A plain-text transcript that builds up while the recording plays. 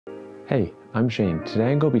Hey, I'm Shane.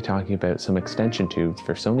 Today I'm going to be talking about some extension tubes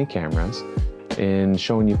for Sony cameras and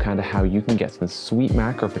showing you kind of how you can get some sweet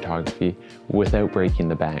macro photography without breaking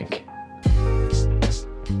the bank.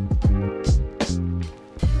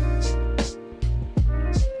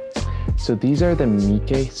 So these are the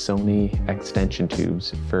Meike Sony extension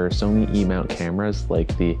tubes for Sony E-Mount cameras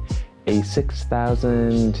like the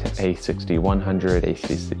A6000, A6100,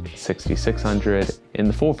 A6600, and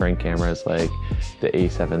the full frame cameras like the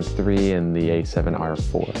A7 III and the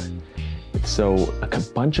A7R4. So a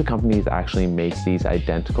bunch of companies actually make these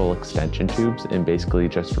identical extension tubes and basically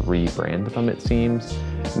just rebrand them, it seems.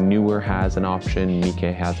 Neewer has an option,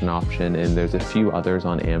 Meike has an option, and there's a few others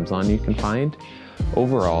on Amazon you can find.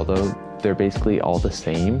 Overall though, they're basically all the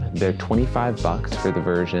same. They're 25 bucks for the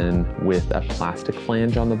version with a plastic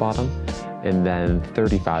flange on the bottom, and then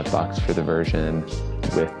 35 bucks for the version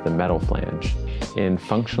with the metal flange. And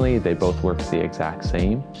functionally, they both work the exact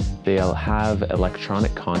same. They'll have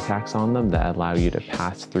electronic contacts on them that allow you to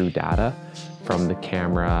pass through data from the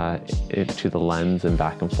camera to the lens and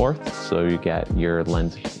back and forth, so you get your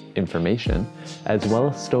lens information, as well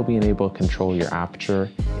as still being able to control your aperture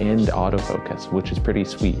and autofocus, which is pretty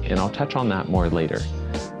sweet, and I'll touch on that more later.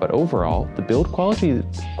 But overall, the build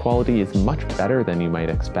quality is much better than you might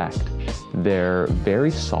expect. They're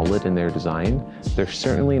very solid in their design. They're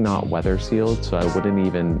certainly not weather sealed, so I wouldn't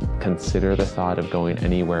even consider the thought of going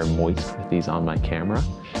anywhere moist with these on my camera.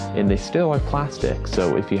 And they still are plastic,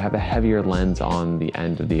 so if you have a heavier lens on the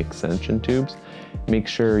end of the extension tubes, make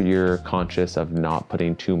sure you're conscious of not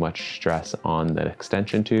putting too much stress on the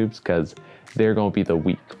extension tubes, because they're going to be the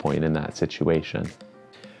weak point in that situation.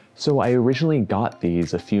 So I originally got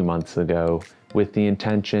these a few months ago with the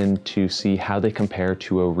intention to see how they compare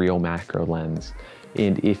to a real macro lens,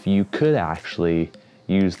 and if you could actually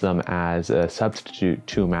use them as a substitute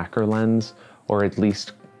to a macro lens, or at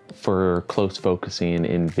least for close focusing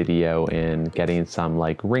in video and getting some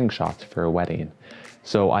like ring shots for a wedding.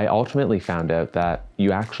 So I ultimately found out that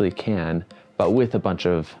you actually can, but with a bunch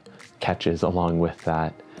of catches along with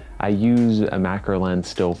that. I use a macro lens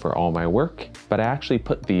still for all my work, but I actually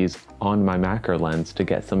put these on my macro lens to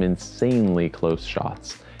get some insanely close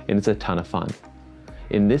shots, and it's a ton of fun.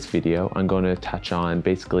 In this video, I'm going to touch on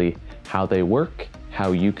basically how they work,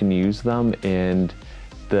 how you can use them, and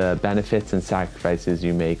the benefits and sacrifices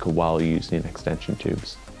you make while using extension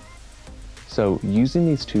tubes. So using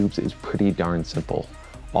these tubes is pretty darn simple.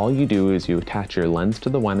 All you do is you attach your lens to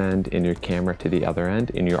the one end and your camera to the other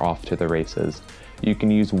end, and you're off to the races. You can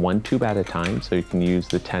use one tube at a time, so you can use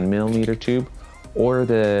the 10mm tube or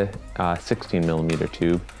the 16mm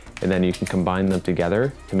tube, and then you can combine them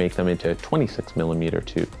together to make them into a 26mm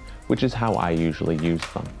tube, which is how I usually use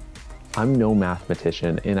them. I'm no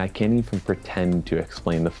mathematician, and I can't even pretend to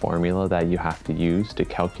explain the formula that you have to use to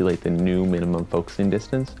calculate the new minimum focusing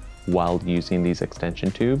distance while using these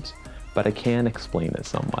extension tubes, but I can explain it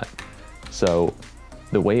somewhat. So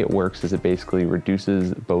the way it works is it basically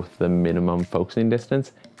reduces both the minimum focusing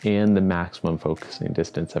distance and the maximum focusing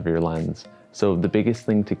distance of your lens. So the biggest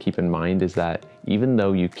thing to keep in mind is that even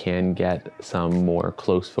though you can get some more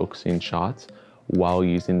close focusing shots while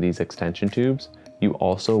using these extension tubes, you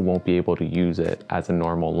also won't be able to use it as a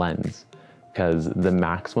normal lens, because the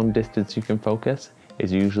maximum distance you can focus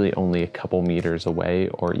is usually only a couple meters away,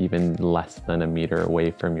 or even less than a meter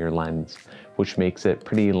away from your lens, which makes it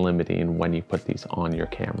pretty limiting when you put these on your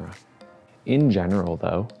camera. In general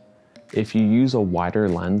though, if you use a wider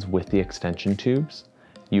lens with the extension tubes,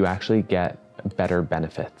 you actually get better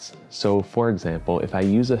benefits. So for example, if I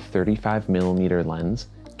use a 35mm lens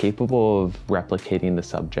capable of replicating the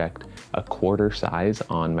subject a quarter size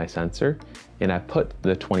on my sensor, and I put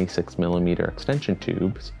the 26mm extension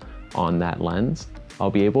tubes on that lens, I'll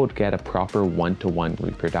be able to get a proper 1-to-1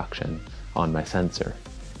 reproduction on my sensor.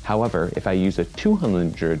 However, if I use a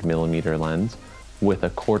 200mm lens with a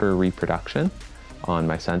quarter reproduction on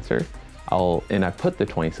my sensor, and I put the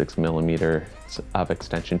 26mm of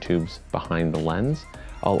extension tubes behind the lens,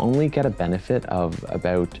 I'll only get a benefit of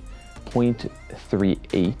about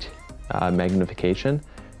 0.38 magnification,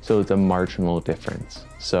 so it's a marginal difference.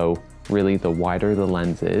 So really, the wider the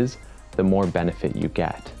lens is, the more benefit you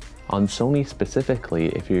get. On Sony specifically,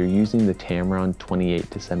 if you're using the Tamron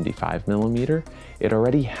 28-75mm, it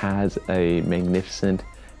already has a magnificent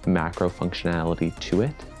macro functionality to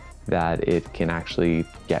it that it can actually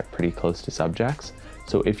get pretty close to subjects.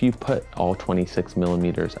 So if you put all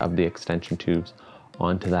 26mm of the extension tubes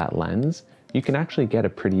onto that lens, you can actually get a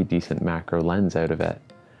pretty decent macro lens out of it.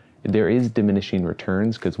 There is diminishing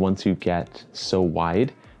returns, because once you get so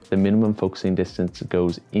wide, the minimum focusing distance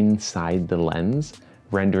goes inside the lens,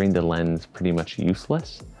 rendering the lens pretty much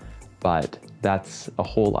useless. but that's a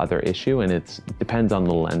whole other issue, and it depends on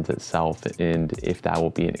the lens itself and if that will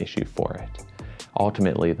be an issue for it.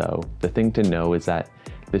 Ultimately though, the thing to know is that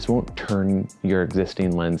this won't turn your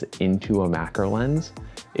existing lens into a macro lens.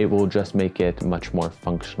 It will just make it much more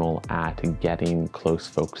functional at getting close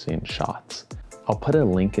focusing shots. I'll put a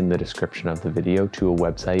link in the description of the video to a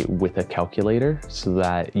website with a calculator so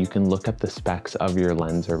that you can look up the specs of your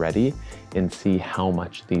lens already and see how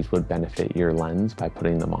much these would benefit your lens by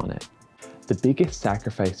putting them on it. The biggest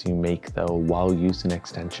sacrifice you make though while using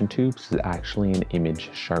extension tubes is actually in image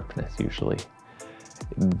sharpness usually.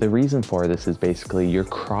 The reason for this is basically you're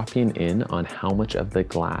cropping in on how much of the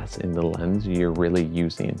glass in the lens you're really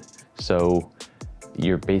using. So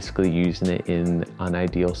you're basically using it in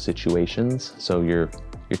unideal situations. So you're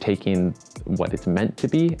taking what it's meant to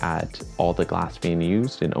be at all the glass being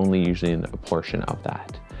used and only using a portion of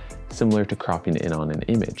that, similar to cropping in on an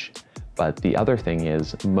image. But the other thing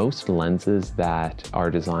is most lenses that are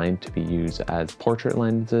designed to be used as portrait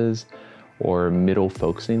lenses or middle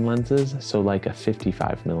focusing lenses, so like a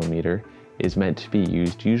 55mm, is meant to be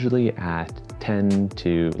used usually at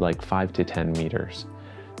 5 to 10 meters.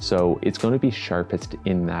 So it's going to be sharpest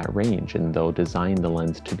in that range, and they'll design the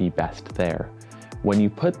lens to be best there. When you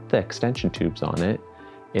put the extension tubes on it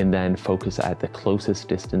and then focus at the closest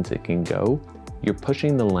distance it can go, you're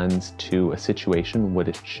pushing the lens to a situation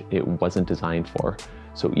which it wasn't designed for.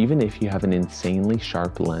 So even if you have an insanely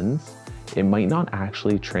sharp lens, it might not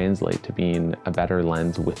actually translate to being a better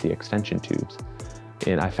lens with the extension tubes.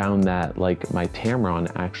 And I found that like my Tamron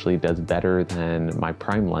actually does better than my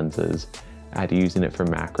prime lenses at using it for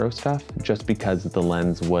macro stuff, just because the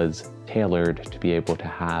lens was tailored to be able to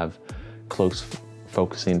have close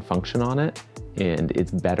focusing function on it, and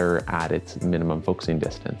it's better at its minimum focusing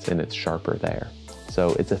distance and it's sharper there.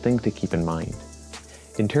 So it's a thing to keep in mind.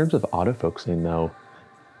 In terms of autofocusing though,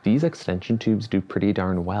 these extension tubes do pretty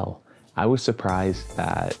darn well. I was surprised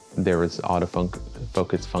that there was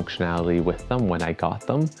autofocus functionality with them when I got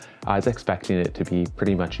them. I was expecting it to be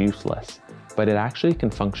pretty much useless, but it actually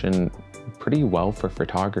can function pretty well for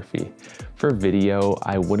photography. For video,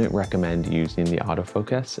 I wouldn't recommend using the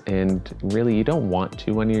autofocus, and really you don't want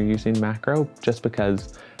to when you're using macro, just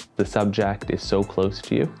because the subject is so close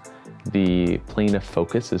to you. The plane of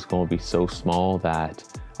focus is going to be so small that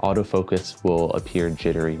autofocus will appear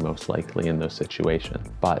jittery most likely in those situations.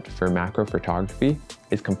 But for macro photography,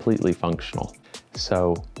 it's completely functional.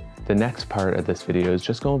 So the next part of this video is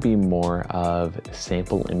just going to be more of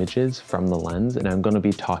sample images from the lens, and I'm going to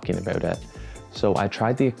be talking about it. So I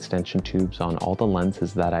tried the extension tubes on all the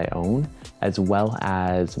lenses that I own, as well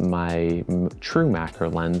as my true macro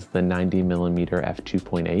lens, the 90mm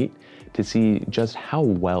f2.8, to see just how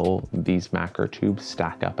well these macro tubes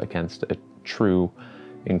stack up against a true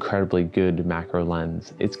incredibly good macro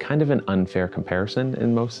lens. It's kind of an unfair comparison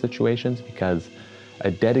in most situations because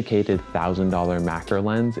a dedicated $1,000 macro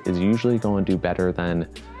lens is usually going to do better than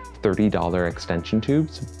 $30 extension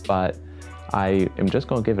tubes, but I am just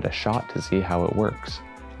going to give it a shot to see how it works.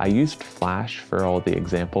 I used flash for all the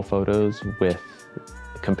example photos with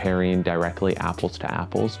comparing directly apples to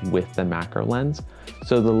apples with the macro lens,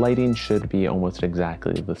 so the lighting should be almost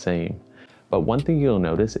exactly the same. But one thing you'll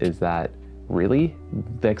notice is that really,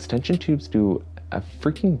 the extension tubes do a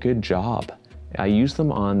freaking good job. I use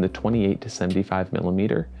them on the 28 to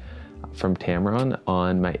 75mm from Tamron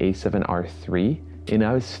on my A7R III, and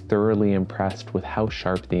I was thoroughly impressed with how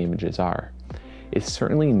sharp the images are. It's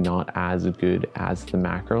certainly not as good as the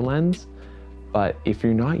macro lens, but if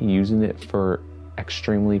you're not using it for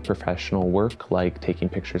extremely professional work, like taking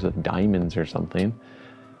pictures of diamonds or something,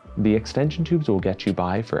 the extension tubes will get you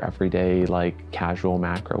by for everyday, like casual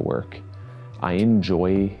macro work. I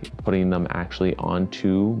enjoy putting them actually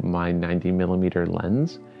onto my 90mm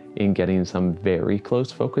lens and getting some very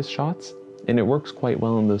close focus shots, and it works quite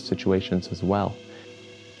well in those situations as well.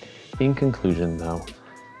 In conclusion though,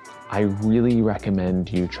 I really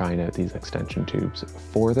recommend you trying out these extension tubes.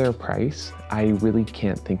 For their price, I really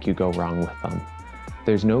can't think you go wrong with them.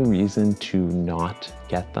 There's no reason to not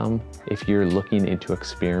get them if you're looking into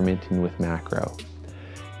experimenting with macro.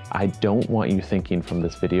 I don't want you thinking from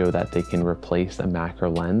this video that they can replace a macro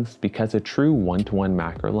lens, because a true one-to-one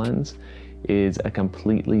macro lens is a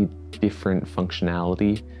completely different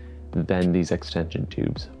functionality than these extension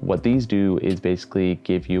tubes. What these do is basically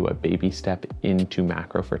give you a baby step into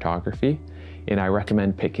macro photography, and I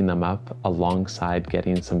recommend picking them up alongside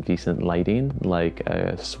getting some decent lighting, like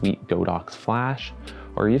a sweet Godox flash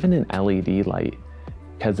or even an LED light,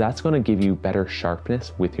 because that's going to give you better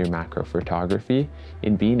sharpness with your macro photography,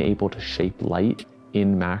 and being able to shape light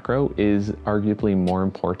in macro is arguably more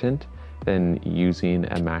important than using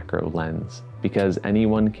a macro lens, because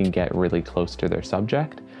anyone can get really close to their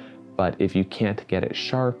subject, but if you can't get it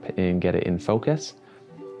sharp and get it in focus,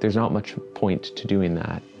 there's not much point to doing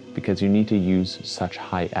that, because you need to use such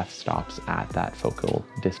high f-stops at that focal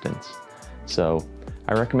distance. So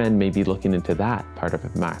I recommend maybe looking into that part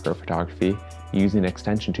of macro photography, using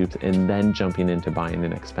extension tubes, and then jumping into buying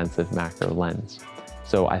an expensive macro lens.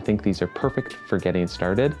 So I think these are perfect for getting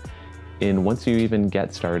started. And once you even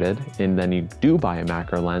get started and then you do buy a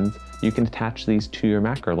macro lens, you can attach these to your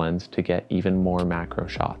macro lens to get even more macro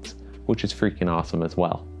shots, which is freaking awesome as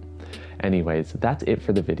well. Anyways, that's it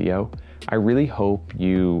for the video. I really hope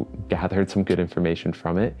you gathered some good information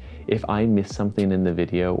from it. If I missed something in the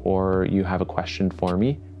video or you have a question for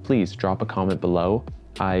me, please drop a comment below.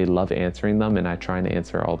 I love answering them, and I try to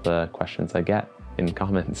answer all the questions I get in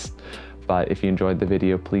comments. But if you enjoyed the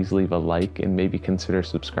video, please leave a like and maybe consider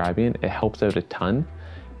subscribing. It helps out a ton,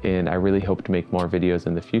 and I really hope to make more videos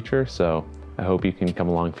in the future, so I hope you can come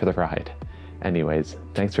along for the ride. Anyways,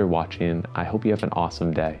 thanks for watching. I hope you have an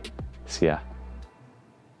awesome day. See ya.